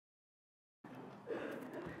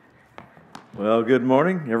Well, good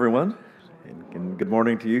morning, everyone, and good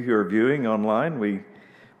morning to you who are viewing online. We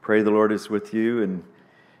pray the Lord is with you, and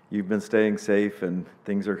you've been staying safe, and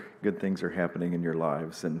good things are happening in your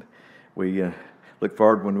lives. And we look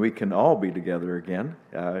forward when we can all be together again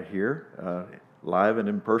here, live and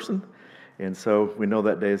in person. And so we know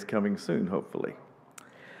that day is coming soon, hopefully.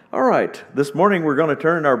 All right, this morning we're going to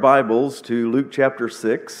turn our Bibles to Luke chapter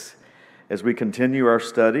 6 as we continue our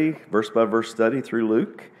study, verse by verse study through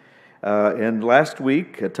Luke. And last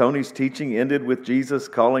week, Tony's teaching ended with Jesus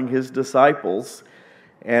calling his disciples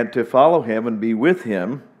and to follow him and be with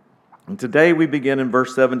him. And today we begin in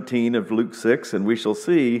verse 17 of Luke 6, and we shall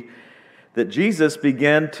see that Jesus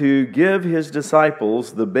began to give his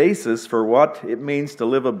disciples the basis for what it means to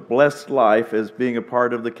live a blessed life as being a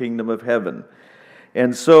part of the kingdom of heaven.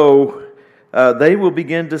 And so they will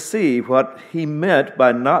begin to see what he meant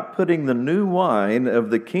by not putting the new wine of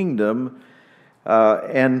the kingdom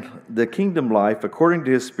and the kingdom life, according to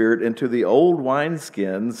his Spirit, into the old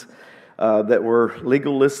wineskins that were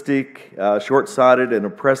legalistic, short-sighted, and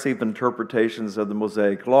oppressive interpretations of the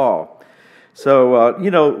Mosaic Law. So,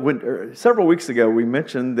 several weeks ago we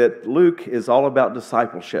mentioned that Luke is all about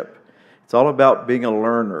discipleship. It's all about being a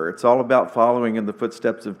learner. It's all about following in the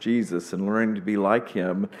footsteps of Jesus and learning to be like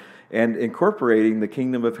him and incorporating the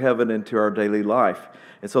kingdom of heaven into our daily life.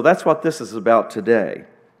 And so that's what this is about today.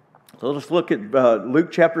 So let's look at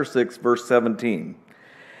Luke chapter 6, verse 17.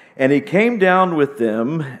 And he came down with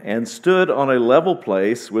them and stood on a level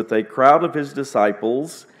place with a crowd of his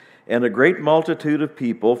disciples and a great multitude of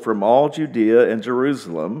people from all Judea and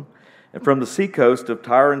Jerusalem and from the seacoast of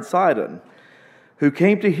Tyre and Sidon, who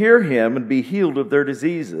came to hear him and be healed of their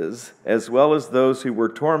diseases, as well as those who were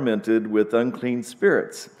tormented with unclean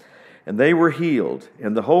spirits. And they were healed,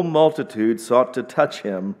 and the whole multitude sought to touch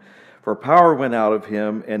him, for power went out of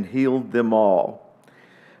him and healed them all.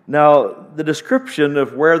 Now, the description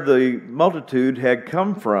of where the multitude had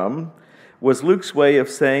come from was Luke's way of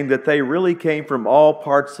saying that they really came from all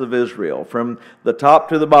parts of Israel, from the top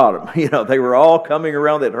to the bottom. They were all coming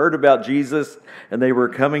around that heard about Jesus, and they were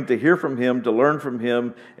coming to hear from him, to learn from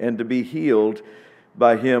him, and to be healed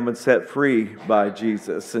by him and set free by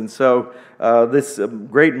Jesus. And so this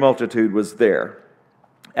great multitude was there.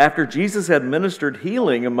 After Jesus had ministered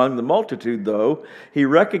healing among the multitude, though, he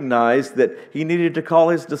recognized that he needed to call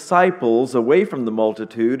his disciples away from the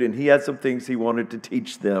multitude, and he had some things he wanted to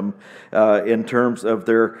teach them in terms of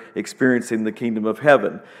their experiencing the kingdom of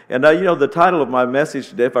heaven. And the title of my message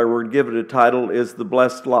today, if I were to give it a title, is The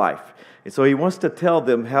Blessed Life. And so he wants to tell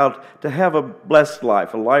them how to have a blessed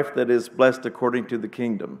life, a life that is blessed according to the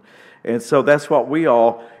kingdom. And so that's what we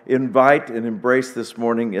all invite and embrace this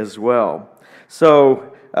morning as well.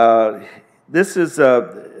 So this is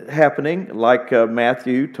happening like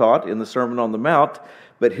Matthew taught in the Sermon on the Mount,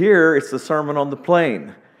 but here it's the Sermon on the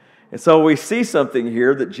Plain. And so we see something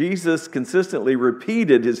here that Jesus consistently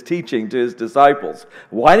repeated his teaching to his disciples.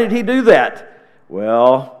 Why did he do that?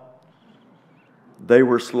 Well, they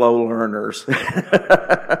were slow learners.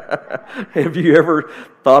 Have you ever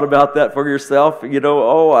thought about that for yourself?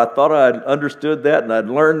 I thought I'd understood that and I'd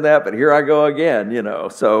learned that, but here I go again,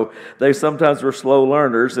 So they sometimes were slow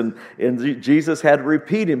learners, and Jesus had to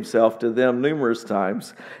repeat himself to them numerous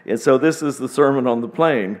times. And so this is the Sermon on the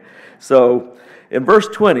Plain. So in verse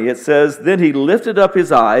 20 it says, Then he lifted up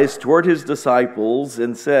his eyes toward his disciples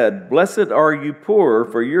and said, Blessed are you poor,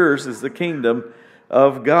 for yours is the kingdom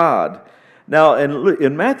of God. Now,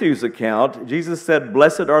 in Matthew's account, Jesus said,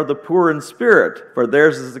 Blessed are the poor in spirit, for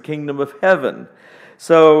theirs is the kingdom of heaven.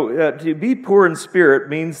 So to be poor in spirit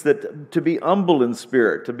means that to be humble in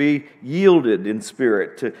spirit, to be yielded in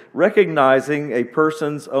spirit, to recognizing a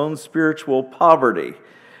person's own spiritual poverty.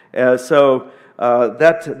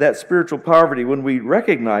 That spiritual poverty, when we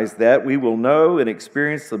recognize that, we will know and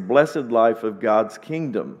experience the blessed life of God's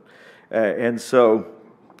kingdom.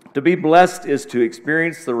 To be blessed is to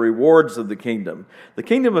experience the rewards of the kingdom. The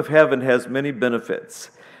kingdom of heaven has many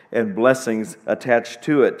benefits and blessings attached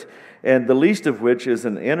to it, and the least of which is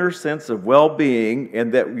an inner sense of well-being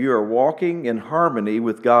and that you are walking in harmony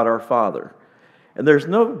with God our Father. And there's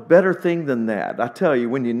no better thing than that. I tell you,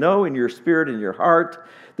 when you know in your spirit and your heart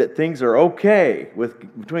that things are okay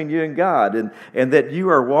between you and God, and that you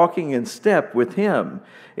are walking in step with him.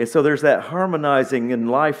 And so there's that harmonizing in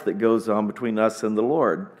life that goes on between us and the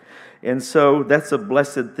Lord. And so that's a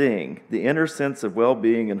blessed thing, the inner sense of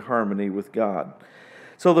well-being and harmony with God.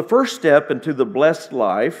 So the first step into the blessed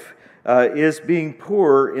life is being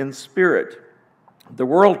poor in spirit. The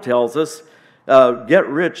world tells us, get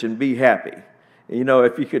rich and be happy.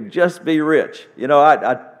 If you could just be rich.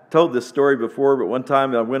 I told this story before, but one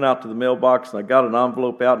time I went out to the mailbox and I got an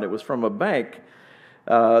envelope out, and it was from a bank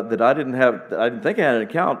that I didn't think I had an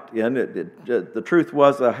account in. The truth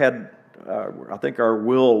was I had, I think our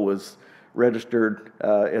will was registered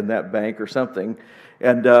in that bank or something.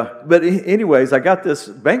 And but anyways, I got this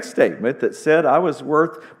bank statement that said I was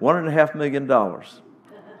worth $1.5 million.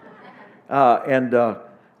 And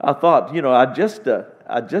I thought,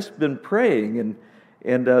 I'd just been praying,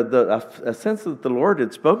 and a sense that the Lord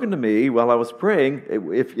had spoken to me while I was praying.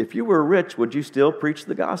 If you were rich, would you still preach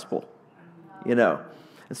the gospel?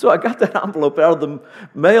 And so I got that envelope out of the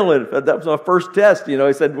mail, and that was my first test.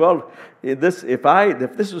 He said, "Well, if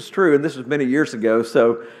this was true, and this was many years ago,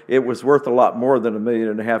 so it was worth a lot more than $1.5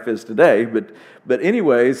 million is today." But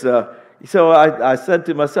anyways, so I said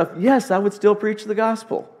to myself, "Yes, I would still preach the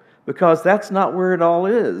gospel." Because that's not where it all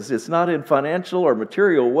is. It's not in financial or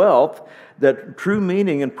material wealth that true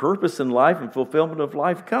meaning and purpose in life and fulfillment of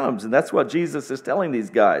life comes. And that's what Jesus is telling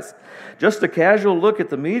these guys. Just a casual look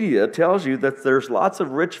at the media tells you that there's lots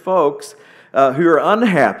of rich folks who are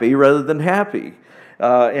unhappy rather than happy.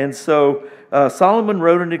 And so Solomon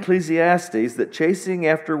wrote in Ecclesiastes that chasing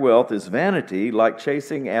after wealth is vanity, like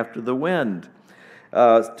chasing after the wind.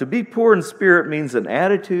 To be poor in spirit means an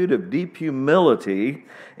attitude of deep humility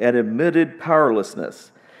and admitted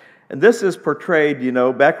powerlessness. And this is portrayed,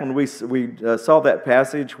 back when we saw that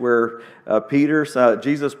passage where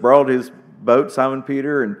Jesus borrowed his boat, Simon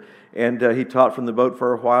Peter, and he taught from the boat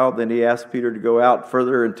for a while. Then he asked Peter to go out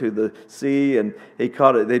further into the sea, and he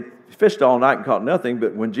caught it. They fished all night and caught nothing.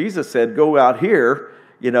 But when Jesus said, "Go out here,"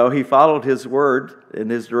 he followed his word and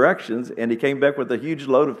his directions, and he came back with a huge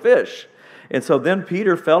load of fish. And so then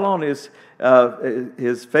Peter fell on his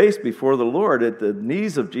face before the Lord at the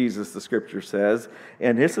knees of Jesus, the Scripture says.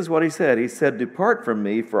 And this is what he said. He said, "Depart from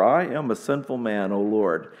me, for I am a sinful man, O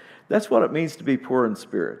Lord." That's what it means to be poor in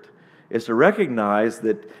spirit. It's to recognize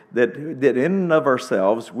that in and of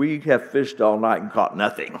ourselves, we have fished all night and caught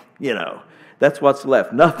nothing, That's what's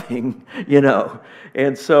left, nothing,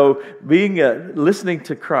 And so listening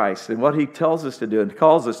to Christ and what he tells us to do and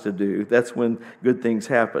calls us to do, that's when good things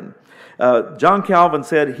happen. John Calvin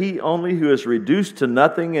said, "He only who is reduced to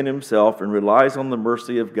nothing in himself and relies on the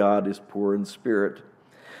mercy of God is poor in spirit."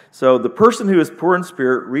 So the person who is poor in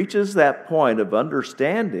spirit reaches that point of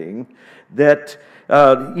understanding that,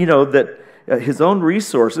 his own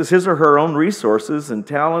resources, his or her own resources and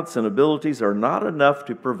talents and abilities are not enough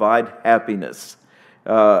to provide happiness.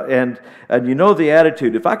 And the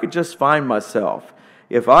attitude, if I could just find myself,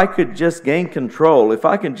 if I could just gain control, if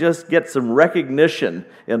I can just get some recognition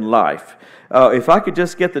in life, if I could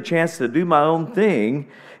just get the chance to do my own thing,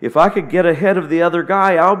 if I could get ahead of the other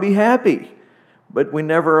guy, I'll be happy. But we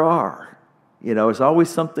never are. It's always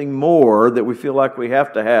something more that we feel like we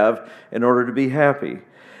have to have in order to be happy.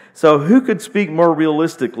 So who could speak more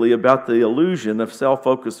realistically about the illusion of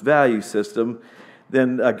self-focused value system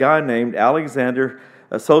than a guy named Alexander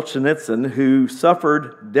Solzhenitsyn, who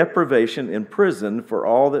suffered deprivation in prison for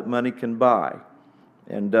all that money can buy.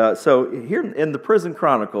 And so here in the Prison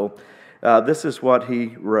Chronicle, this is what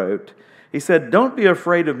he wrote. He said, "Don't be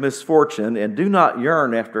afraid of misfortune and do not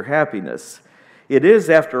yearn after happiness. It is,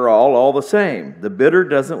 after all the same. The bitter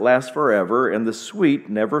doesn't last forever, and the sweet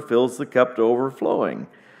never fills the cup to overflowing.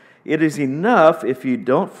 It is enough if you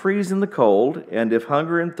don't freeze in the cold, and if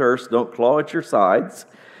hunger and thirst don't claw at your sides.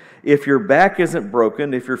 If your back isn't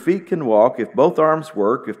broken, if your feet can walk, if both arms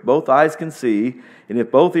work, if both eyes can see, and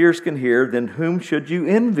if both ears can hear, then whom should you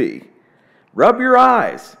envy? Rub your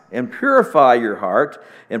eyes and purify your heart,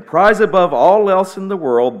 and prize above all else in the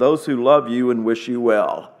world those who love you and wish you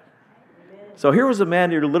well." So here was a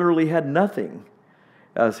man who literally had nothing,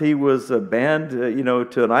 as he was banned,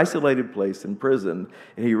 to an isolated place in prison,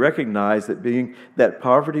 and he recognized that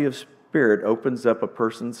poverty of spirit opens up a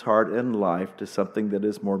person's heart and life to something that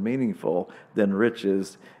is more meaningful than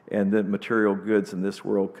riches and that material goods in this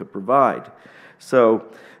world could provide. So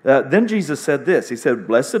then Jesus said this. He said,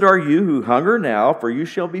 "Blessed are you who hunger now, for you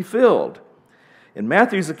shall be filled." In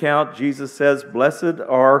Matthew's account, Jesus says, "Blessed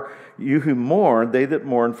are you who mourn, they that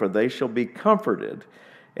mourn, for they shall be comforted."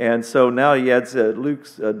 And so now he adds,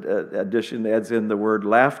 Luke's edition adds in the word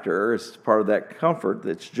laughter as part of that comfort,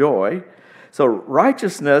 that's joy. So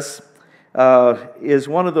righteousness is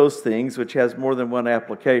one of those things which has more than one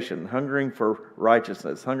application. Hungering for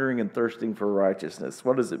righteousness, hungering and thirsting for righteousness.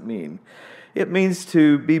 What does it mean? It means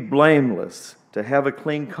to be blameless, to have a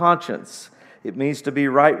clean conscience. It means to be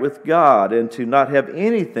right with God and to not have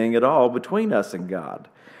anything at all between us and God.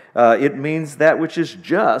 It means that which is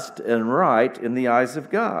just and right in the eyes of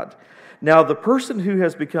God. Now, the person who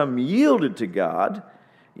has become yielded to God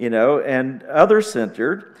and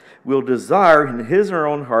other-centered, will desire in his or her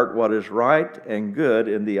own heart what is right and good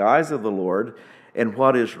in the eyes of the Lord and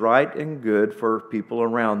what is right and good for people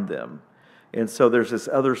around them. And so there's this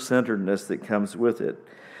other-centeredness that comes with it.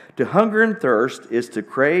 To hunger and thirst is to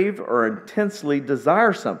crave or intensely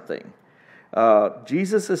desire something.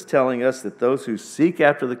 Jesus is telling us that those who seek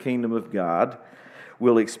after the kingdom of God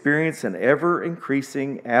will experience an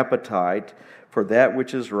ever-increasing appetite for that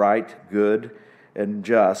which is right, good, and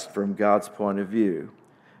just from God's point of view.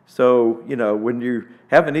 So, when you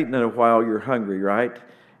haven't eaten in a while, you're hungry, right?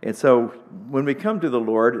 And so when we come to the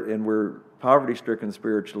Lord and we're poverty-stricken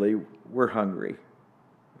spiritually, we're hungry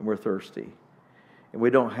and we're thirsty. And we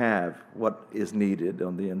don't have what is needed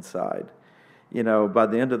on the inside. By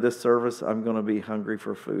the end of this service, I'm going to be hungry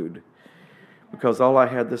for food. Because all I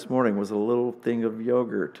had this morning was a little thing of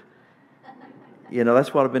yogurt.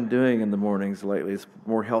 That's what I've been doing in the mornings lately. It's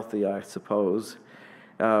more healthy, I suppose.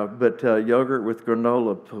 But yogurt with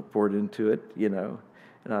granola poured into it,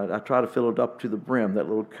 And I try to fill it up to the brim, that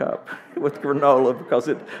little cup, with granola, because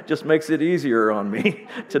it just makes it easier on me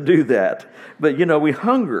to do that. But, we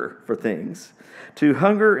hunger for things. To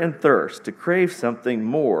hunger and thirst, to crave something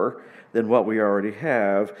more than what we already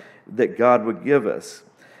have that God would give us.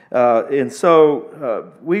 And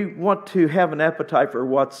so we want to have an appetite for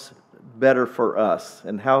what's better for us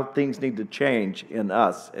and how things need to change in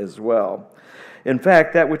us as well. In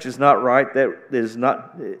fact, that which is not right, that is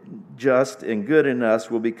not just and good in us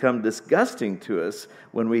will become disgusting to us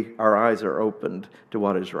when our eyes are opened to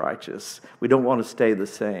what is righteous. We don't want to stay the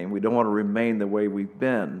same. We don't want to remain the way we've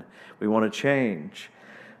been. We want to change.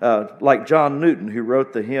 Like John Newton, who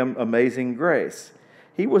wrote the hymn Amazing Grace.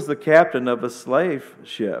 He was the captain of a slave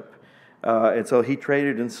ship. And so he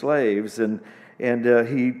traded in slaves. And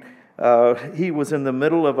he was in the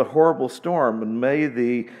middle of a horrible storm on May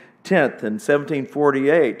the 10th in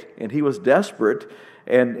 1748, and he was desperate,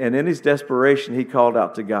 and in his desperation, he called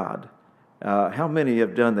out to God. How many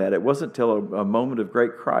have done that? It wasn't until a moment of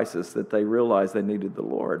great crisis that they realized they needed the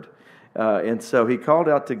Lord. And so he called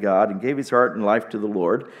out to God and gave his heart and life to the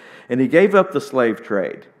Lord, and he gave up the slave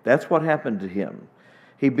trade. That's what happened to him.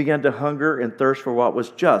 He began to hunger and thirst for what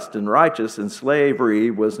was just and righteous, and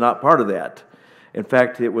slavery was not part of that. In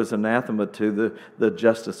fact, it was anathema to the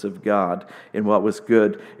justice of God and what was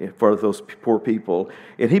good for those poor people.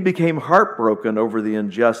 And he became heartbroken over the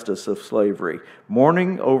injustice of slavery,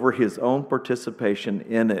 mourning over his own participation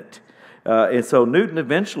in it. And so Newton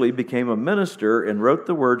eventually became a minister and wrote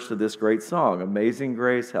the words to this great song, Amazing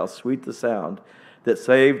Grace, how sweet the sound, that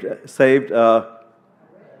saved a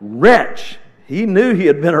wretch. He knew he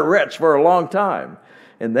had been a wretch for a long time.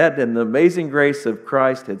 And the amazing grace of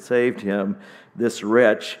Christ had saved him, this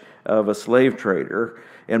wretch of a slave trader.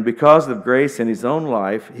 And because of grace in his own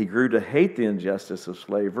life, he grew to hate the injustice of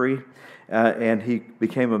slavery, and he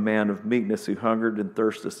became a man of meekness who hungered and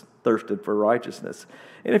thirsted for righteousness.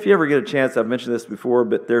 And if you ever get a chance, I've mentioned this before,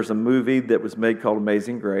 but there's a movie that was made called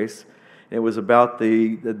Amazing Grace. It was about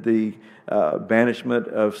the banishment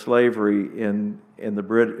of slavery in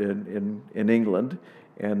England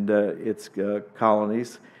and its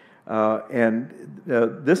colonies.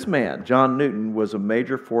 This man, John Newton, was a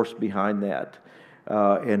major force behind that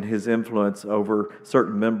and his influence over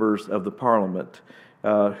certain members of the parliament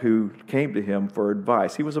who came to him for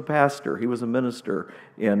advice. He was a pastor. He was a minister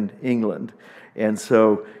in England. And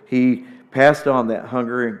so he passed on that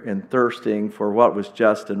hunger and thirsting for what was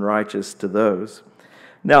just and righteous to those.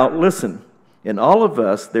 Now, listen, in all of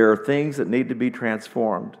us, there are things that need to be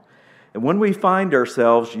transformed. And when we find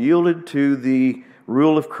ourselves yielded to the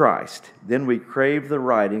rule of Christ, then we crave the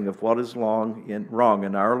righting of what is wrong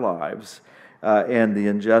in our lives and the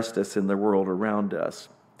injustice in the world around us.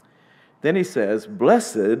 Then he says,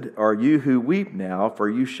 "Blessed are you who weep now, for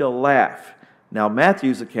you shall laugh." Now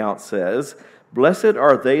Matthew's account says, "Blessed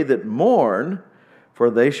are they that mourn,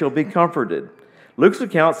 for they shall be comforted." Luke's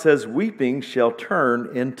account says, "Weeping shall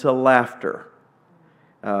turn into laughter."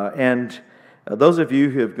 Those of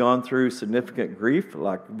you who have gone through significant grief,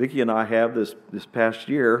 like Vicki and I have this past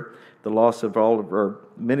year, the loss of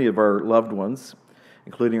many of our loved ones,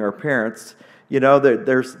 including our parents,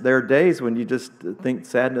 there are days when you just think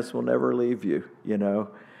sadness will never leave you,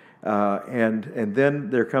 and then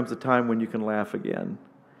there comes a time when you can laugh again,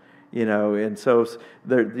 and so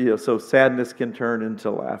so sadness can turn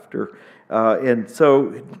into laughter, and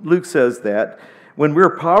so Luke says that. When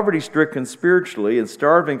we're poverty-stricken spiritually and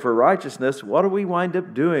starving for righteousness, what do we wind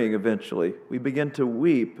up doing eventually? We begin to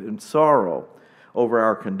weep in sorrow over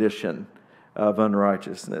our condition of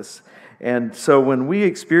unrighteousness. And so when we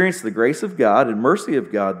experience the grace of God and mercy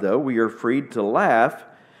of God, though, we are freed to laugh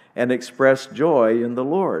and express joy in the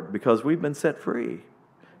Lord because we've been set free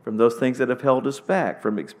from those things that have held us back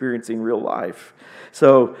from experiencing real life.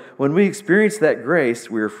 So when we experience that grace,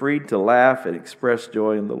 we are freed to laugh and express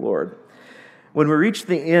joy in the Lord. When we reach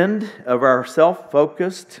the end of our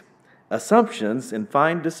self-focused assumptions and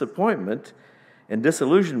find disappointment and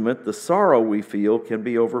disillusionment, the sorrow we feel can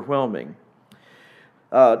be overwhelming.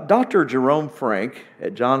 Dr. Jerome Frank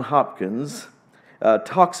at Johns Hopkins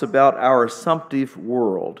talks about our assumptive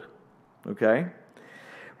world, okay?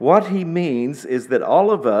 What he means is that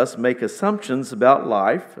all of us make assumptions about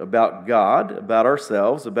life, about God, about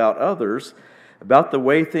ourselves, about others, about the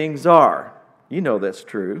way things are. You know that's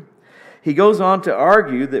true. He goes on to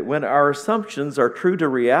argue that when our assumptions are true to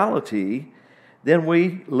reality, then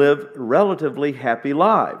we live relatively happy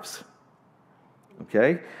lives,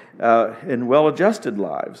 okay, and well-adjusted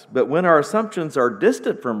lives. But when our assumptions are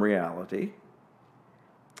distant from reality,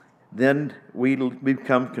 then we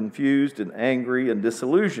become confused and angry and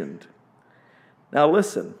disillusioned. Now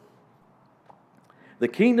listen, the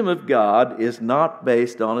kingdom of God is not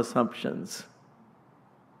based on assumptions.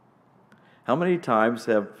 How many times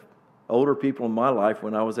have older people in my life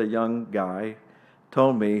when I was a young guy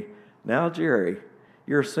told me, now Jerry,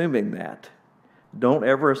 you're assuming that. Don't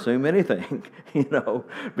ever assume anything,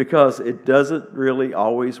 because it doesn't really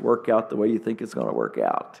always work out the way you think it's going to work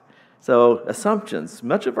out. So assumptions,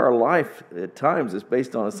 much of our life at times is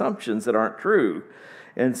based on assumptions that aren't true.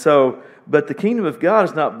 And so, but the kingdom of God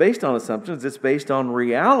is not based on assumptions, it's based on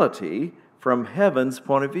reality from heaven's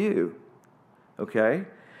point of view. Okay?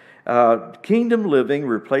 Kingdom living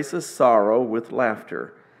replaces sorrow with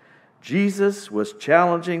laughter. Jesus was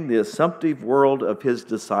challenging the assumptive world of his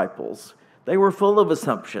disciples. They were full of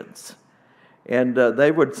assumptions. And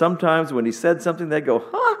they would sometimes, when he said something, they'd go,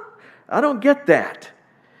 I don't get that.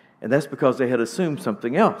 And that's because they had assumed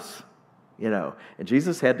something else, And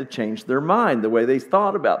Jesus had to change their mind, the way they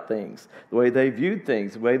thought about things, the way they viewed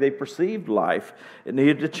things, the way they perceived life. It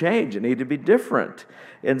needed to change. It needed to be different.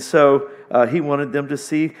 And so he wanted them to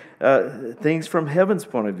see things from heaven's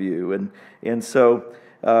point of view. And so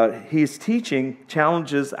his teaching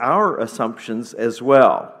challenges our assumptions as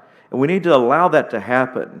well. And we need to allow that to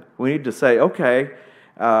happen. We need to say, okay,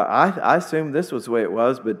 I assumed this was the way it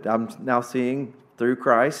was, but I'm now seeing through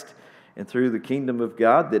Christ and through the kingdom of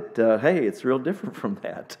God that, hey, it's real different from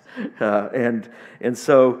that. And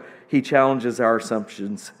so he challenges our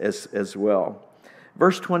assumptions as well.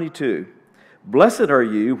 Verse 22, blessed are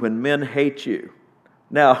you when men hate you.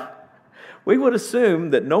 Now, we would assume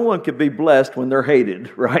that no one could be blessed when they're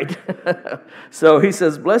hated, right? So he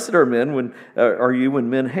says, blessed are you when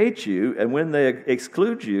men hate you, and when they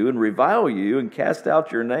exclude you and revile you and cast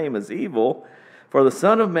out your name as evil. For the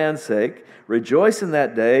Son of Man's sake, rejoice in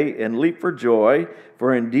that day and leap for joy,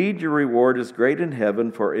 for indeed your reward is great in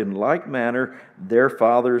heaven, for in like manner their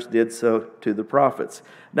fathers did so to the prophets.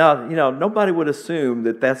 Now, nobody would assume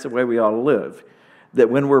that that's the way we ought to live. That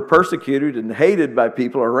when we're persecuted and hated by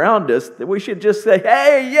people around us, that we should just say,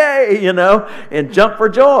 hey, yay, and jump for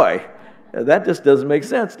joy. That just doesn't make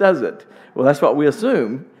sense, does it? Well, that's what we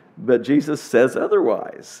assume. But Jesus says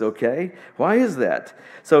otherwise, okay? Why is that?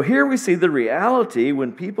 So here we see the reality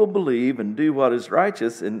when people believe and do what is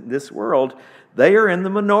righteous in this world, they are in the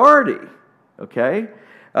minority, okay?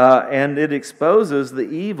 And it exposes the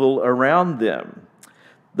evil around them.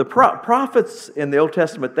 The prophets in the Old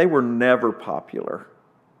Testament, they were never popular.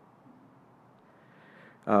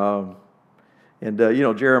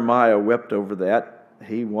 Jeremiah wept over that.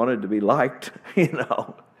 He wanted to be liked,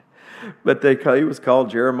 But he was called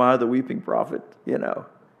Jeremiah the weeping prophet,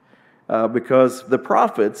 because the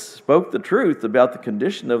prophets spoke the truth about the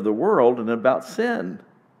condition of the world and about sin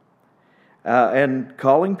and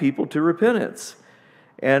calling people to repentance.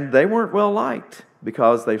 And they weren't well liked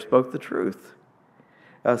because they spoke the truth.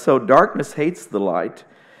 So darkness hates the light.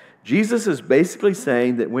 Jesus is basically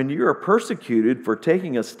saying that when you are persecuted for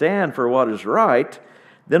taking a stand for what is right,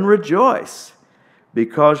 then rejoice,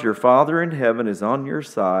 because your Father in heaven is on your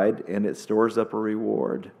side and it stores up a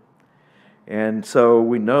reward. And so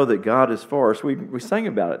we know that God is for us. We sang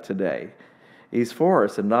about it today. He's for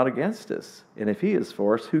us and not against us. And if He is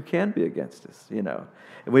for us, who can be against us? And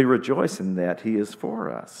we rejoice in that He is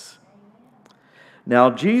for us.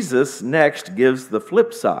 Now, Jesus next gives the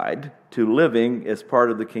flip side to living as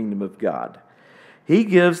part of the kingdom of God. He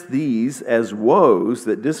gives these as woes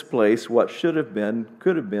that displace what could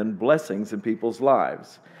have been blessings in people's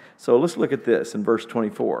lives. So let's look at this in verse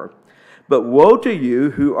 24. But woe to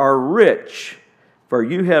you who are rich, for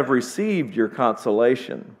you have received your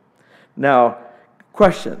consolation. Now,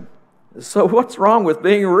 question. So what's wrong with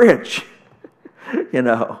being rich?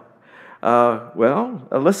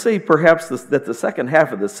 Let's see perhaps that the second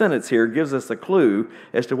half of the sentence here gives us a clue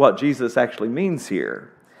as to what Jesus actually means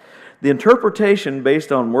here. The interpretation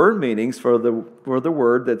based on word meanings for the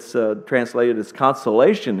word that's translated as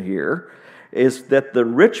consolation here is that the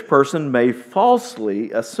rich person may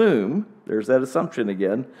falsely assume, there's that assumption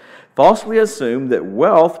again, falsely assume that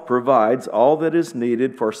wealth provides all that is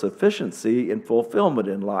needed for sufficiency and fulfillment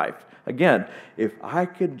in life. Again, if I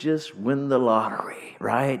could just win the lottery,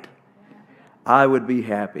 right, I would be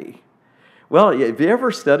happy. Well, have you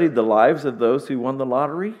ever studied the lives of those who won the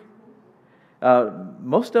lottery?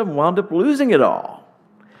 Most of them wound up losing it all.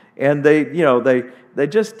 And they realized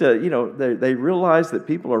that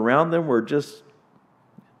people around them were just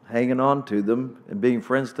hanging on to them and being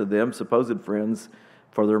friends to them, supposed friends,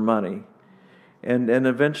 for their money. And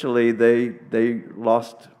eventually they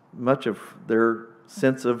lost much of their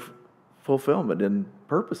sense of fulfillment and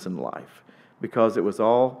purpose in life because it was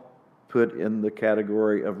all put in the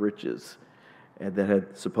category of riches and that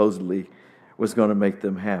had supposedly was going to make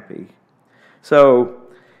them happy. So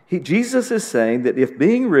Jesus is saying that if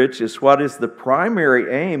being rich is what is the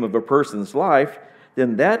primary aim of a person's life,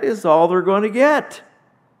 then that is all they're going to get.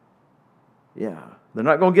 Yeah, they're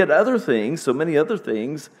not going to get other things, so many other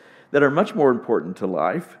things that are much more important to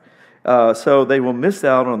life. So they will miss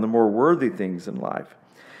out on the more worthy things in life.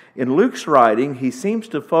 In Luke's writing, he seems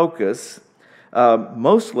to focus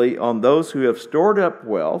mostly on those who have stored up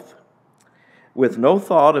wealth with no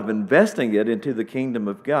thought of investing it into the kingdom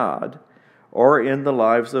of God or in the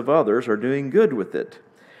lives of others or doing good with it.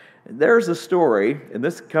 There's a story, and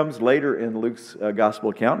this comes later in Luke's gospel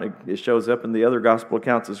account. It shows up in the other gospel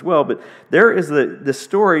accounts as well. But there is the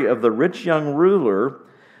story of the rich young ruler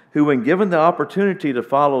who, when given the opportunity to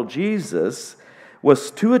follow Jesus,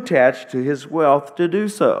 was too attached to his wealth to do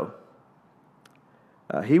so.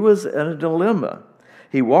 He was in a dilemma.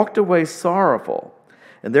 He walked away sorrowful.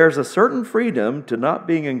 And there's a certain freedom to not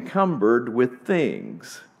being encumbered with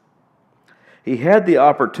things. He had the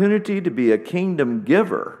opportunity to be a kingdom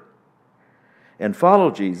giver and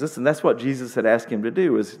follow Jesus, and that's what Jesus had asked him to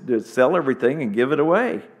do, is to sell everything and give it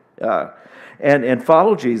away and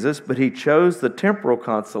follow Jesus, but he chose the temporal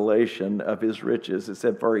consolation of his riches. It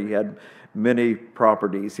said, for he had many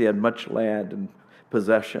properties, he had much land and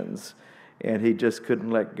possessions, and he just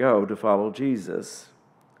couldn't let go to follow Jesus.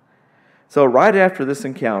 So right after this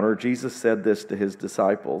encounter, Jesus said this to his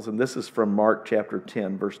disciples, and this is from Mark chapter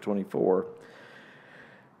 10, verse 24.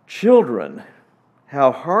 Children,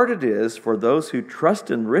 how hard it is for those who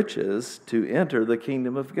trust in riches to enter the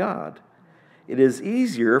kingdom of God. It is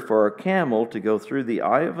easier for a camel to go through the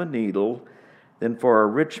eye of a needle than for a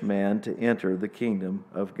rich man to enter the kingdom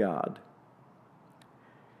of God.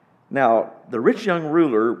 Now, the rich young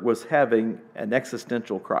ruler was having an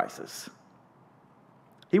existential crisis.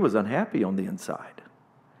 He was unhappy on the inside.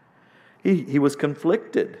 He was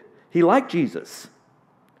conflicted. He liked Jesus.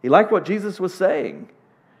 He liked what Jesus was saying.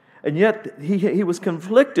 And yet he was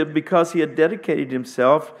conflicted because he had dedicated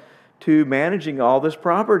himself to managing all this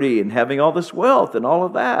property and having all this wealth and all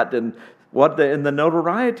of that, and the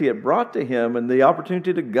notoriety it brought to him, and the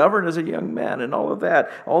opportunity to govern as a young man and all of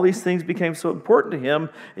that. All these things became so important to him,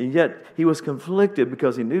 and yet he was conflicted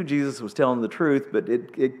because he knew Jesus was telling the truth, but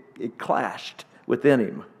it clashed within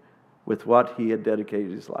him with what he had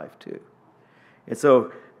dedicated his life to. And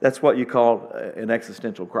so that's what you call an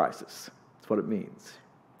existential crisis. That's what it means.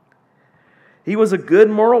 He was a good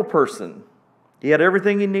moral person. He had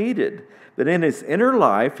everything he needed. But in his inner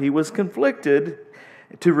life, he was conflicted.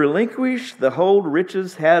 To relinquish the hold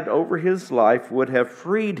riches had over his life would have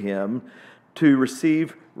freed him to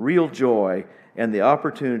receive real joy and the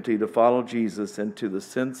opportunity to follow Jesus into the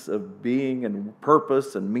sense of being and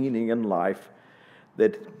purpose and meaning in life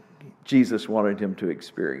that Jesus wanted him to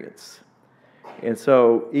experience. And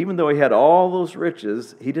so, even though he had all those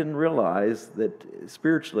riches, he didn't realize that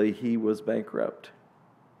spiritually he was bankrupt.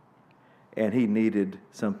 And he needed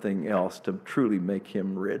something else to truly make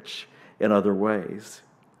him rich in other ways.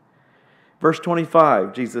 Verse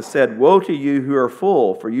 25, Jesus said, "Woe to you who are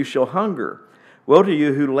full, for you shall hunger. Woe to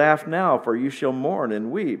you who laugh now, for you shall mourn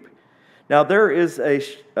and weep." Now, there is a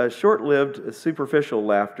short-lived, superficial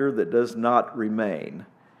laughter that does not remain.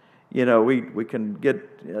 You know, we can get,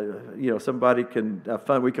 somebody can have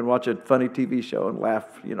fun. We can watch a funny TV show and laugh,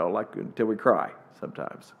 like until we cry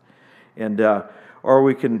sometimes, and or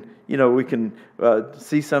we can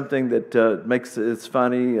see something that makes it's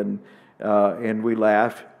funny and we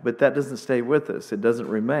laugh, but that doesn't stay with us. It doesn't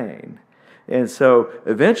remain, and so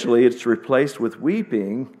eventually it's replaced with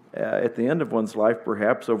weeping at the end of one's life,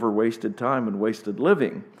 perhaps over wasted time and wasted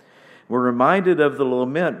living. We're reminded of the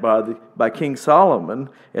lament by King Solomon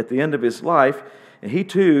at the end of his life. And he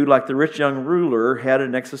too, like the rich young ruler, had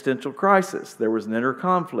an existential crisis. There was an inner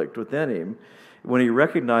conflict within him when he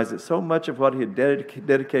recognized that so much of what he had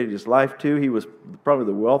dedicated his life to, he was probably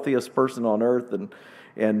the wealthiest person on earth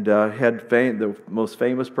and had fame, the most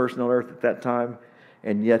famous person on earth at that time,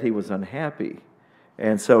 and yet he was unhappy.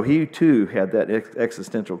 And so he too had that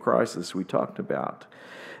existential crisis we talked about.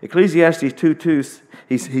 Ecclesiastes 2:2,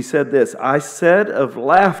 he said this, "I said of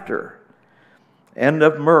laughter and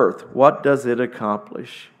of mirth, what does it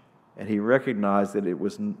accomplish?" And he recognized that it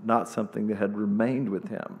was not something that had remained with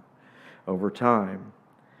him over time.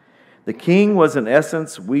 The king was in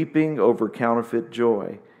essence weeping over counterfeit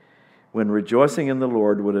joy, when rejoicing in the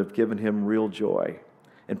Lord would have given him real joy.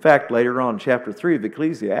 In fact, later on, chapter 3 of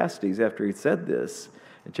Ecclesiastes, after he said this,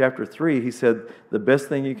 in chapter 3, he said, the best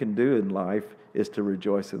thing you can do in life is to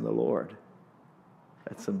rejoice in the Lord.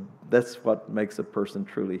 That's what makes a person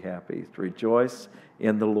truly happy, to rejoice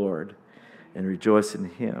in the Lord and rejoice in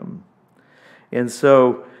Him. And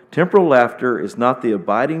so, temporal laughter is not the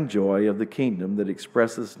abiding joy of the kingdom that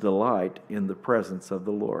expresses delight in the presence of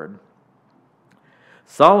the Lord.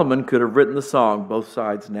 Solomon could have written the song, Both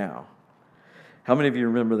Sides Now. How many of you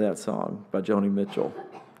remember that song by Joni Mitchell?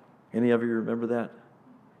 Any of you remember that?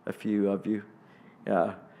 A few of you?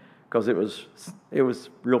 Yeah, because it was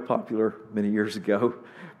real popular many years ago.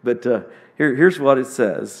 But here's what it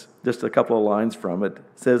says, just a couple of lines from it. It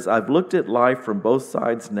says, "I've looked at life from both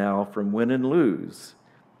sides now, from win and lose.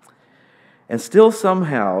 And still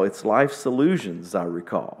somehow it's life's illusions I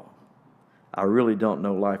recall. I really don't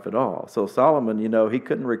know life at all." So Solomon, he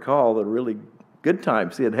couldn't recall the really good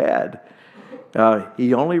times he had had.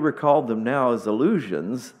 He only recalled them now as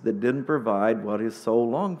illusions that didn't provide what his soul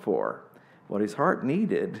longed for, what his heart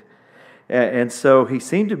needed. And so he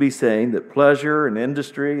seemed to be saying that pleasure and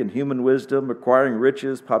industry and human wisdom, acquiring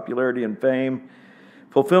riches, popularity and fame,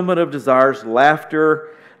 fulfillment of desires, laughter,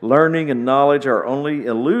 learning and knowledge are only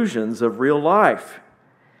illusions of real life.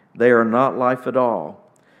 They are not life at all.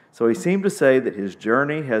 So he seemed to say that his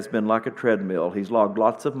journey has been like a treadmill. He's logged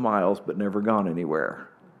lots of miles but never gone anywhere.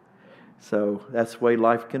 So that's the way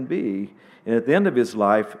life can be. And at the end of his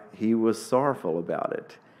life, he was sorrowful about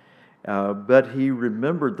it. But he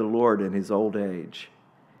remembered the Lord in his old age.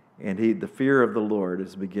 And the fear of the Lord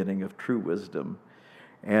is the beginning of true wisdom.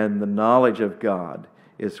 And the knowledge of God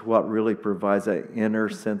is what really provides that inner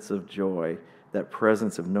sense of joy, that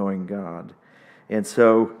presence of knowing God. And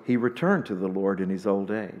so he returned to the Lord in his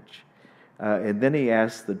old age. And then he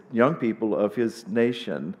asked the young people of his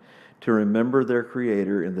nation to remember their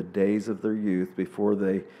Creator in the days of their youth before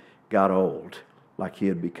they got old, like he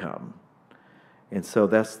had become. And so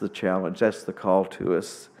that's the challenge, that's the call to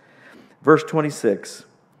us. Verse 26,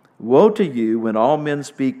 "Woe to you when all men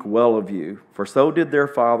speak well of you, for so did their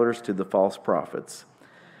fathers to the false prophets."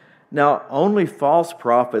 Now, only false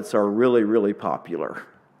prophets are really, really popular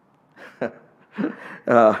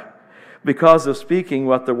because of speaking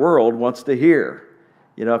what the world wants to hear.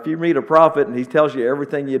 If you meet a prophet and he tells you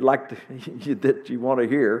everything you'd like to that you want to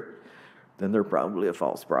hear, then they're probably a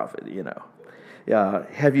false prophet.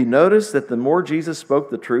 Have you noticed that the more Jesus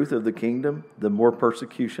spoke the truth of the kingdom, the more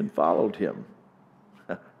persecution followed him?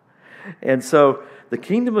 And so the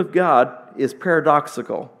kingdom of God is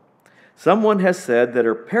paradoxical. Someone has said that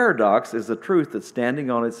a paradox is a truth that's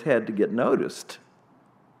standing on its head to get noticed.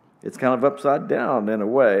 It's kind of upside down in a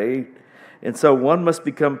way. And so one must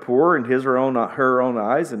become poor in his or her own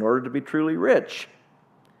eyes in order to be truly rich.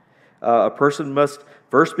 A person must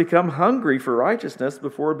first become hungry for righteousness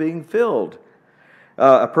before being filled.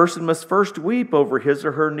 A person must first weep over his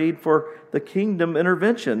or her need for the kingdom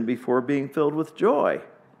intervention before being filled with joy.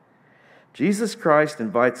 Jesus Christ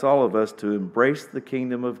invites all of us to embrace the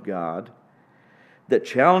kingdom of God that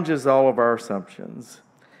challenges all of our assumptions.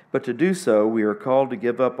 But to do so, we are called to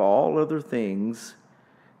give up all other things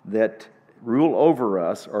that rule over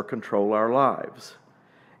us or control our lives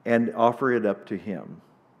and offer it up to Him.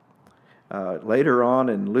 Later on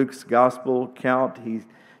in Luke's gospel account,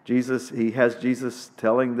 he has Jesus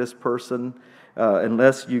telling this person,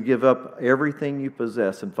 unless you give up everything you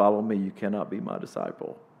possess and follow me, you cannot be my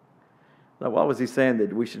disciple. Now, what was he saying?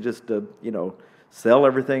 That we should just, sell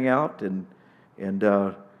everything out and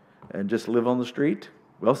just live on the street?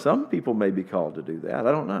 Well, some people may be called to do that.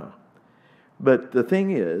 I don't know. But the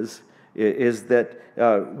thing is that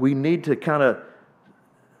we need to kind of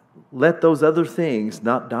let those other things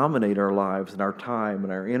not dominate our lives and our time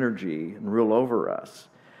and our energy and rule over us,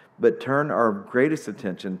 but turn our greatest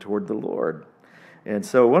attention toward the Lord. And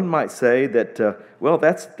so one might say that,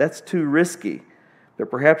 that's too risky. But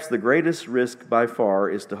perhaps the greatest risk by far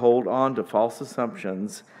is to hold on to false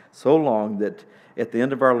assumptions so long that at the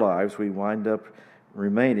end of our lives we wind up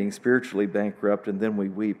remaining spiritually bankrupt, and then we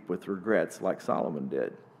weep with regrets like Solomon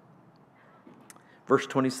did. Verse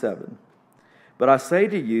 27, "But I say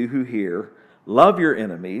to you who hear, love your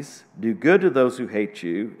enemies, do good to those who hate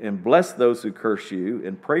you, and bless those who curse you,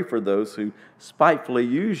 and pray for those who spitefully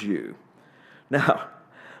use you." Now,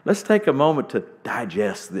 let's take a moment to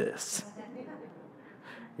digest this.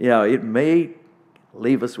 It may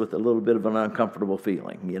leave us with a little bit of an uncomfortable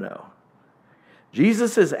feeling,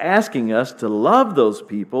 Jesus is asking us to love those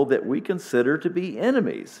people that we consider to be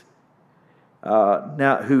enemies,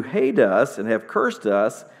 now who hate us and have cursed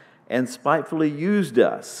us and spitefully used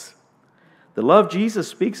us. The love Jesus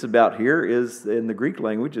speaks about here is, in the Greek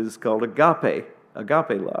language, is called agape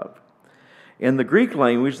love. In the Greek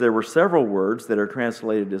language, there were several words that are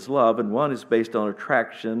translated as love, and one is based on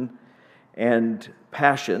attraction and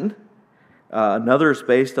passion. Another is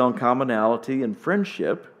based on commonality and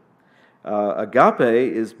friendship.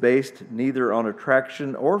 Agape is based neither on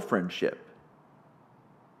attraction or friendship.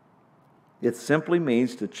 It simply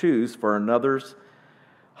means to choose for another's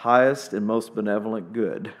highest and most benevolent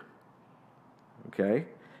good. Okay?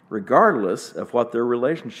 Regardless of what their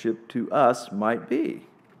relationship to us might be,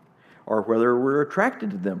 or whether we're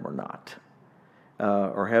attracted to them or not,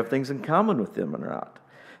 or have things in common with them or not.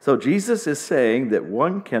 So Jesus is saying that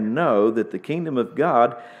one can know that the kingdom of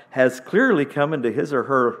God has clearly come into his or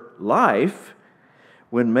her life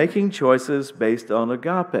when making choices based on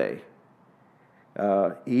agape,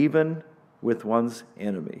 even with one's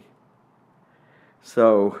enemy.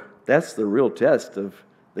 So that's the real test of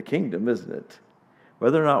the kingdom, isn't it?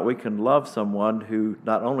 Whether or not we can love someone who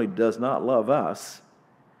not only does not love us,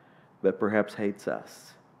 but perhaps hates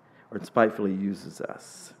us or spitefully uses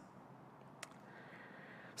us.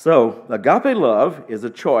 So, agape love is a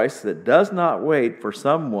choice that does not wait for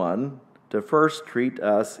someone to first treat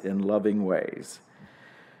us in loving ways.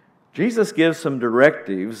 Jesus gives some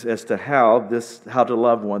directives as to how to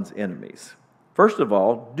love one's enemies. First of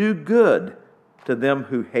all, do good to them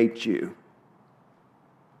who hate you.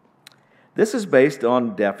 This is based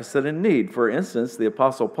on deficit and need. For instance, the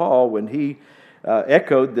Apostle Paul, when he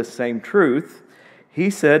echoed this same truth, he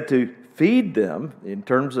said to feed them, in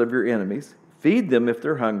terms of your enemies, feed them if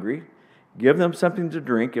they're hungry, give them something to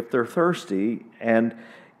drink if they're thirsty, and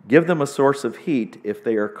give them a source of heat if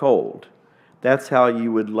they are cold. That's how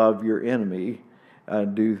you would love your enemy,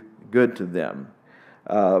 do good to them.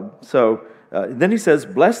 Then he says,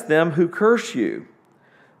 bless them who curse you.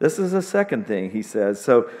 This is the second thing he says.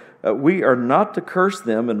 So we are not to curse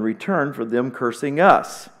them in return for them cursing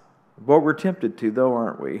us. What we're tempted to, though,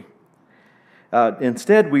 aren't we?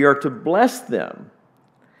 Instead, we are to bless them.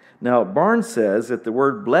 Now, Barnes says that the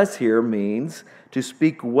word bless here means to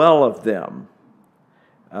speak well of them.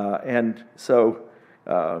 I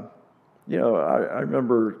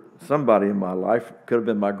remember somebody in my life, could have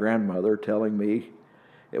been my grandmother, telling me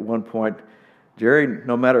at one point, Jerry,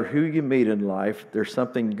 no matter who you meet in life, there's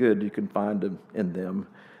something good you can find in them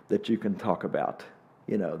that you can talk about,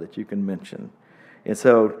 that you can mention. And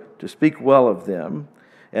so to speak well of them,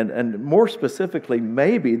 and more specifically,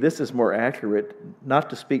 maybe this is more accurate, not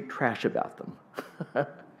to speak trash about them.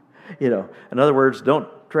 In other words, don't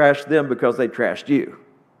trash them because they trashed you.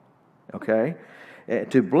 Okay?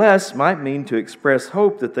 To bless might mean to express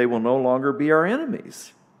hope that they will no longer be our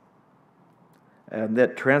enemies, and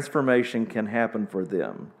that transformation can happen for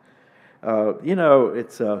them.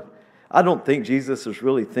 I don't think Jesus is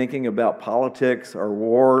really thinking about politics or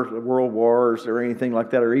world wars or anything like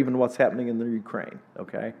that, or even what's happening in the Ukraine,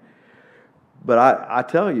 okay? But I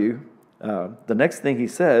tell you, the next thing he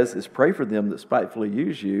says is pray for them that spitefully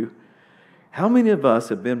use you. How many of us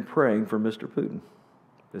have been praying for Mr. Putin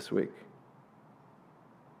this week?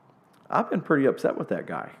 I've been pretty upset with that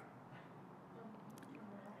guy.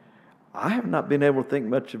 I have not been able to think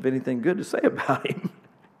much of anything good to say about him.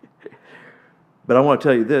 But I want to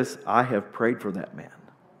tell you this, I have prayed for that man,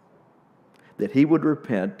 that he would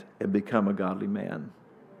repent and become a godly man.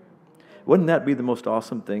 Wouldn't that be the most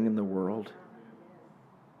awesome thing in the world?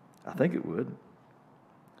 I think it would.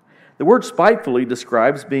 The word spitefully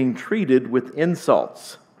describes being treated with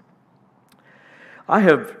insults. I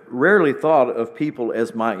have rarely thought of people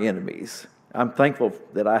as my enemies. I'm thankful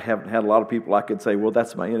that I haven't had a lot of people I could say, well,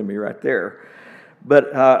 that's my enemy right there.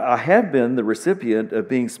 But I have been the recipient of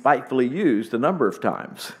being spitefully used a number of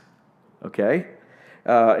times, okay?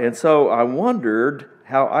 And so I wondered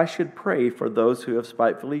how I should pray for those who have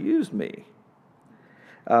spitefully used me.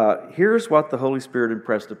 Here's what the Holy Spirit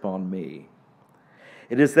impressed upon me.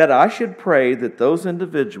 It is that I should pray that those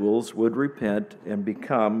individuals would repent and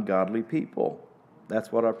become godly people.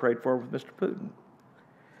 That's what I prayed for with Mr. Putin.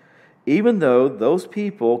 Even though those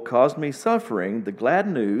people caused me suffering, the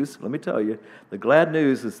glad news, let me tell you, the glad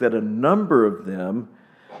news is that a number of them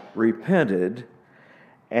repented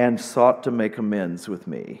and sought to make amends with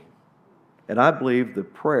me. And I believe the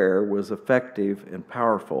prayer was effective and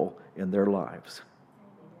powerful in their lives.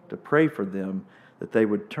 To pray for them that they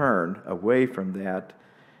would turn away from that,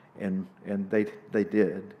 and they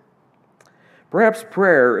did. Perhaps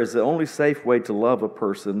prayer is the only safe way to love a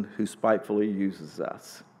person who spitefully uses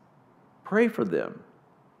us. Pray for them.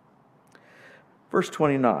 Verse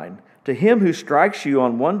 29, to him who strikes you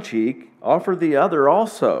on one cheek, offer the other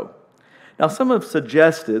also. Now, some have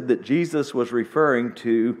suggested that Jesus was referring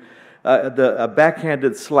to a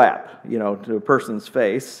backhanded slap, to a person's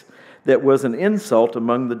face that was an insult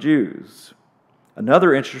among the Jews.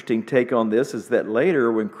 Another interesting take on this is that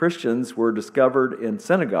later, when Christians were discovered in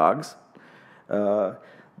synagogues,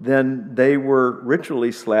 then they were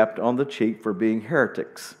ritually slapped on the cheek for being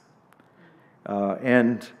heretics.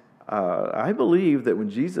 And I believe that when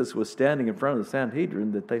Jesus was standing in front of the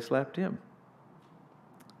Sanhedrin, that they slapped him,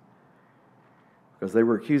 because they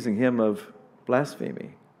were accusing him of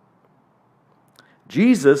blasphemy.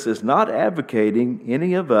 Jesus is not advocating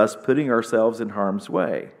any of us putting ourselves in harm's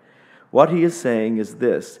way. What he is saying is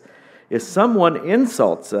this: if someone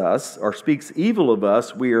insults us or speaks evil of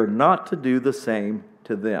us, we are not to do the same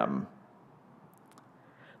to them.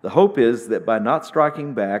 The hope is that by not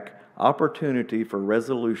striking back, opportunity for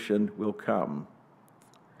resolution will come.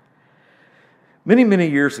 Many, many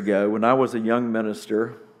years ago, when I was a young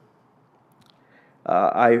minister,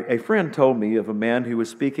 a friend told me of a man who was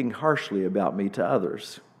speaking harshly about me to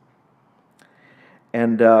others,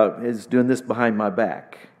 and is doing this behind my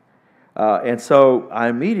back. And so I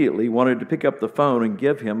immediately wanted to pick up the phone and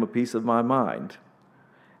give him a piece of my mind.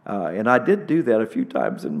 And I did do that a few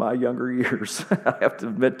times in my younger years, I have to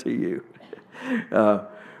admit to you.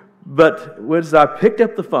 But as I picked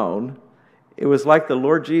up the phone, it was like the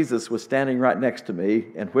Lord Jesus was standing right next to me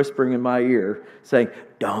and whispering in my ear, saying,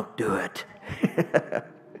 "Don't do it."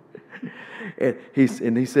 and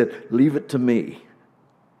he said, "Leave it to me."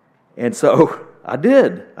 And so I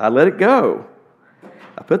did. I let it go.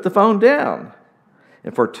 I put the phone down.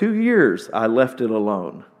 And for 2 years, I left it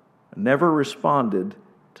alone. I never responded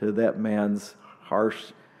to that man's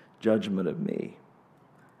harsh judgment of me.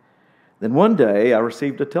 Then one day, I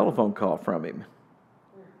received a telephone call from him.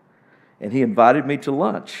 And he invited me to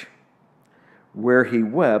lunch, where he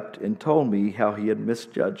wept and told me how he had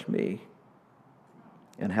misjudged me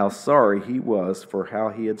and how sorry he was for how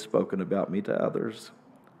he had spoken about me to others.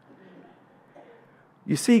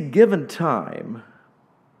 You see, given time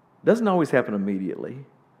doesn't always happen immediately.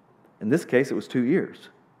 In this case, it was 2 years.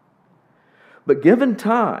 But given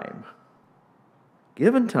time,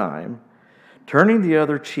 turning the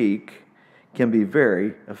other cheek can be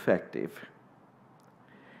very effective.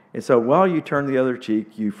 And so while you turn the other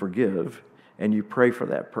cheek, you forgive and you pray for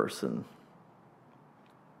that person.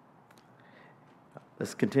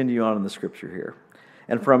 Let's continue on in the scripture here.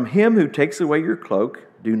 And from him who takes away your cloak,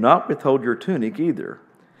 do not withhold your tunic either.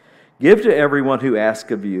 Give to everyone who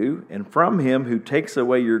asks of you, and from him who takes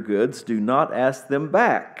away your goods, do not ask them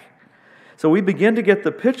back. So we begin to get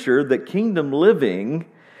the picture that kingdom living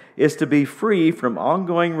is to be free from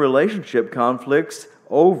ongoing relationship conflicts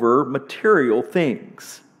over material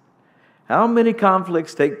things. How many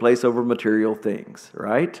conflicts take place over material things,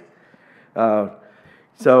 right?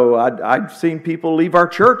 So I've seen people leave our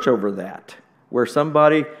church over that, where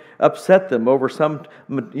somebody upset them over some,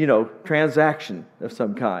 transaction of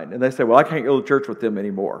some kind. And they say, well, I can't go to church with them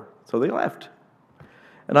anymore. So they left.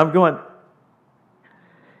 And I'm going,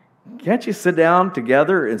 can't you sit down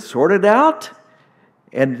together and sort it out?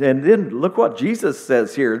 And then look what Jesus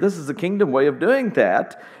says here. This is the kingdom way of doing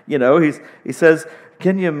that. He says,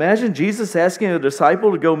 can you imagine Jesus asking a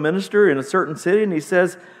disciple to go minister in a certain city? And he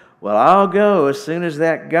says, well, I'll go as soon as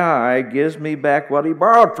that guy gives me back what he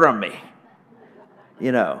borrowed from me.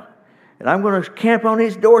 And I'm going to camp on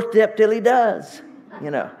his doorstep till he does.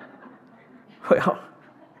 Well,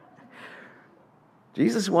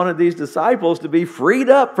 Jesus wanted these disciples to be freed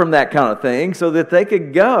up from that kind of thing so that they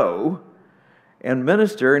could go and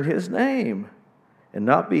minister in his name and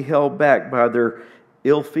not be held back by their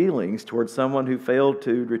ill feelings towards someone who failed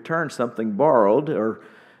to return something borrowed or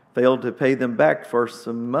failed to pay them back for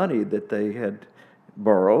some money that they had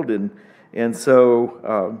borrowed. And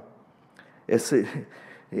so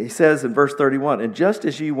he says in verse 31, and just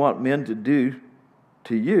as you want men to do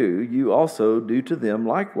to you, you also do to them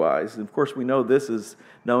likewise. And of course, we know this is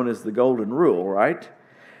known as the golden rule, right?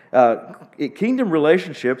 Kingdom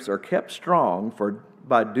relationships are kept strong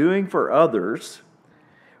by doing for others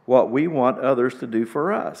what we want others to do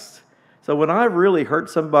for us. So when I really hurt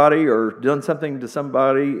somebody or done something to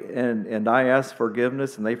somebody and I ask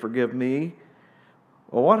forgiveness and they forgive me,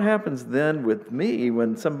 well, what happens then with me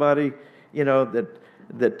when somebody, where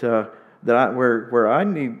I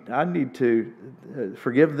need to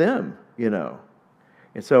forgive them,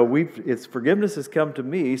 And so it's forgiveness has come to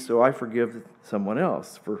me, so I forgive someone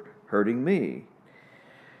else for hurting me.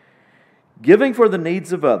 Giving for the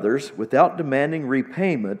needs of others without demanding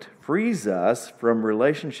repayment frees us from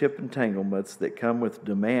relationship entanglements that come with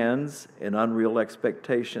demands and unreal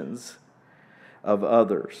expectations of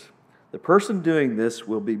others. The person doing this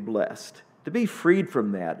will be blessed. To be freed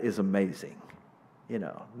from that is amazing.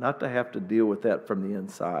 Not to have to deal with that from the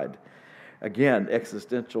inside. Again,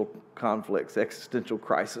 existential conflicts, existential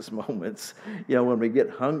crisis moments, when we get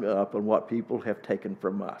hung up on what people have taken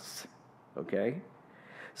from us. Okay?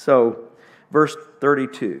 So, verse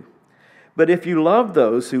 32. But if you love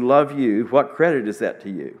those who love you, what credit is that to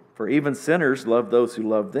you? For even sinners love those who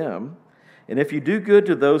love them. And if you do good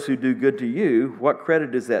to those who do good to you, what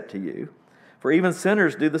credit is that to you? For even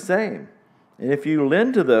sinners do the same. And if you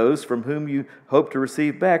lend to those from whom you hope to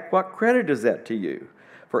receive back, what credit is that to you?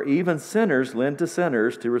 For even sinners lend to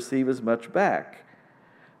sinners to receive as much back.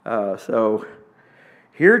 So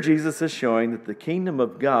here Jesus is showing that the kingdom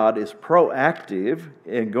of God is proactive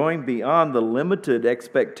in going beyond the limited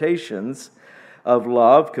expectations of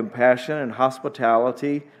love, compassion, and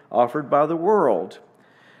hospitality offered by the world.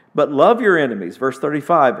 But love your enemies, verse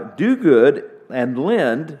 35, do good and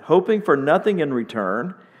lend, hoping for nothing in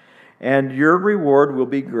return, and your reward will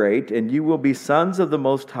be great, and you will be sons of the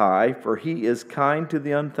Most High, for He is kind to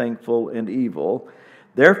the unthankful and evil.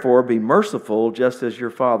 Therefore, be merciful, just as your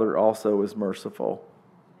Father also is merciful.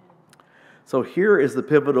 So here is the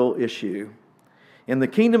pivotal issue. In the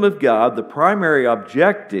kingdom of God, the primary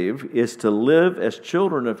objective is to live as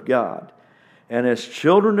children of God. And as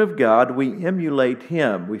children of God, we emulate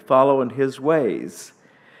Him. We follow in His ways.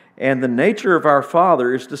 And the nature of our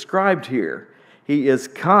Father is described here. He is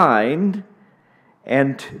kind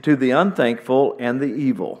and to the unthankful and the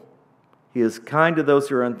evil. He is kind to those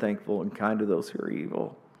who are unthankful and kind to those who are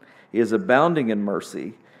evil. He is abounding in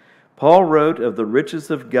mercy. Paul wrote of the riches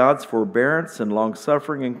of God's forbearance and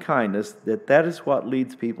long-suffering and kindness, that is what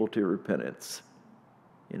leads people to repentance.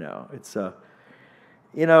 When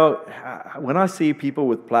I see people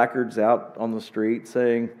with placards out on the street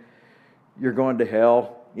saying, you're going to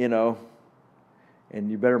hell, and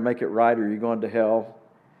you better make it right or you're going to hell.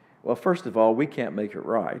 Well, first of all, we can't make it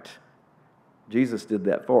right. Jesus did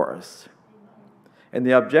that for us. And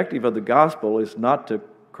the objective of the gospel is not to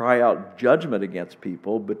cry out judgment against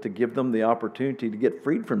people, but to give them the opportunity to get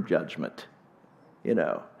freed from judgment, and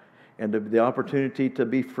the opportunity to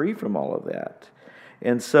be free from all of that.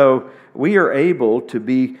 And so we are able to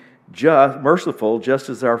be merciful just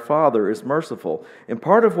as our Father is merciful. And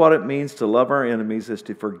part of what it means to love our enemies is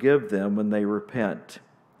to forgive them when they repent,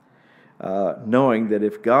 knowing that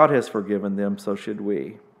if God has forgiven them, so should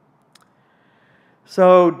we.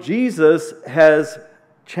 So Jesus has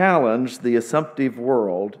challenged the assumptive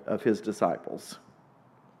world of His disciples.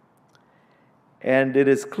 And it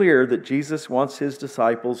is clear that Jesus wants His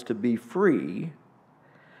disciples to be free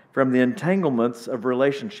from the entanglements of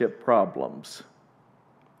relationship problems,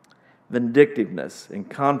 vindictiveness, and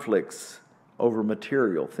conflicts over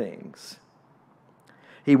material things.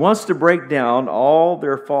 He wants to break down all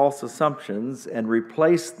their false assumptions and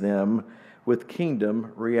replace them with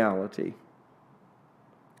kingdom reality.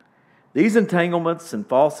 These entanglements and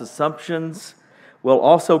false assumptions will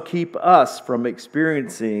also keep us from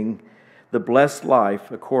experiencing the blessed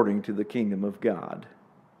life according to the kingdom of God.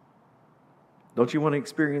 Don't you want to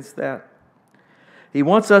experience that? He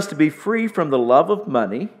wants us to be free from the love of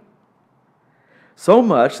money, so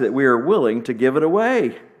much that we are willing to give it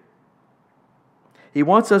away. He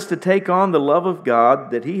wants us to take on the love of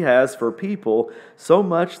God that He has for people, so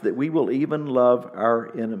much that we will even love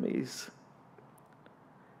our enemies.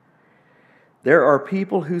 There are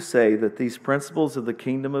people who say that these principles of the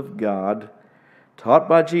kingdom of God taught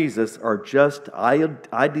by Jesus are just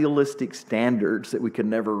idealistic standards that we can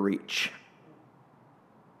never reach.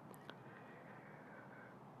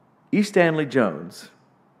 E. Stanley Jones,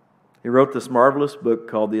 he wrote this marvelous book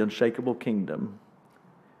called The Unshakable Kingdom,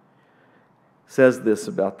 says this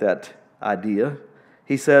about that idea.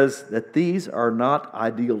 He says that these are not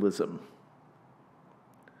idealism,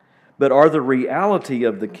 but are the reality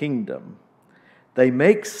of the kingdom. They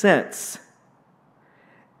make sense,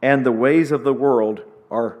 and the ways of the world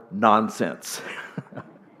are nonsense.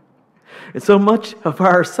 And so much of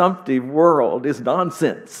our assumptive world is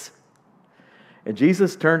nonsense. And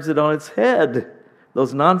Jesus turns it on its head,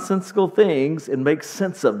 those nonsensical things, and makes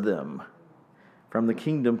sense of them from the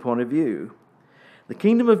kingdom point of view. The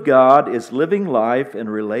kingdom of God is living life and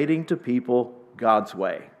relating to people God's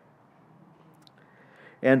way.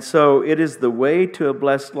 And so it is the way to a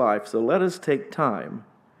blessed life. So let us take time.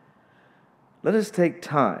 Let us take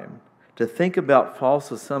time to think about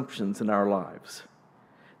false assumptions in our lives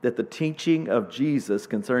that the teaching of Jesus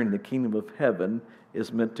concerning the kingdom of heaven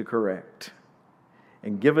is meant to correct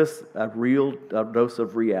and give us a real dose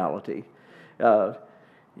of reality.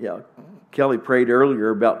 Kelly prayed earlier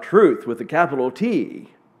about truth with a capital T. Do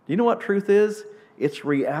you know what truth is? It's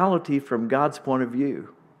reality from God's point of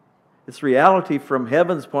view. It's reality from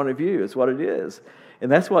heaven's point of view is what it is.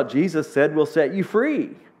 And that's what Jesus said will set you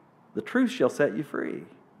free. The truth shall set you free.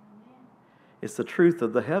 It's the truth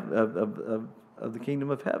of the kingdom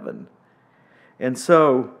of heaven. And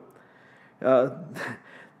so,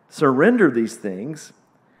 surrender these things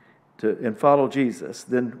and follow Jesus.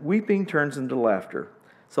 Then weeping turns into laughter.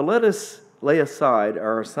 So let us lay aside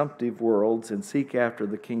our assumptive worlds and seek after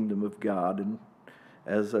the kingdom of God and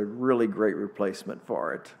as a really great replacement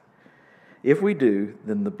for it. If we do,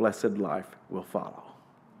 then the blessed life will follow.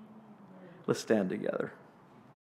 Let's stand together.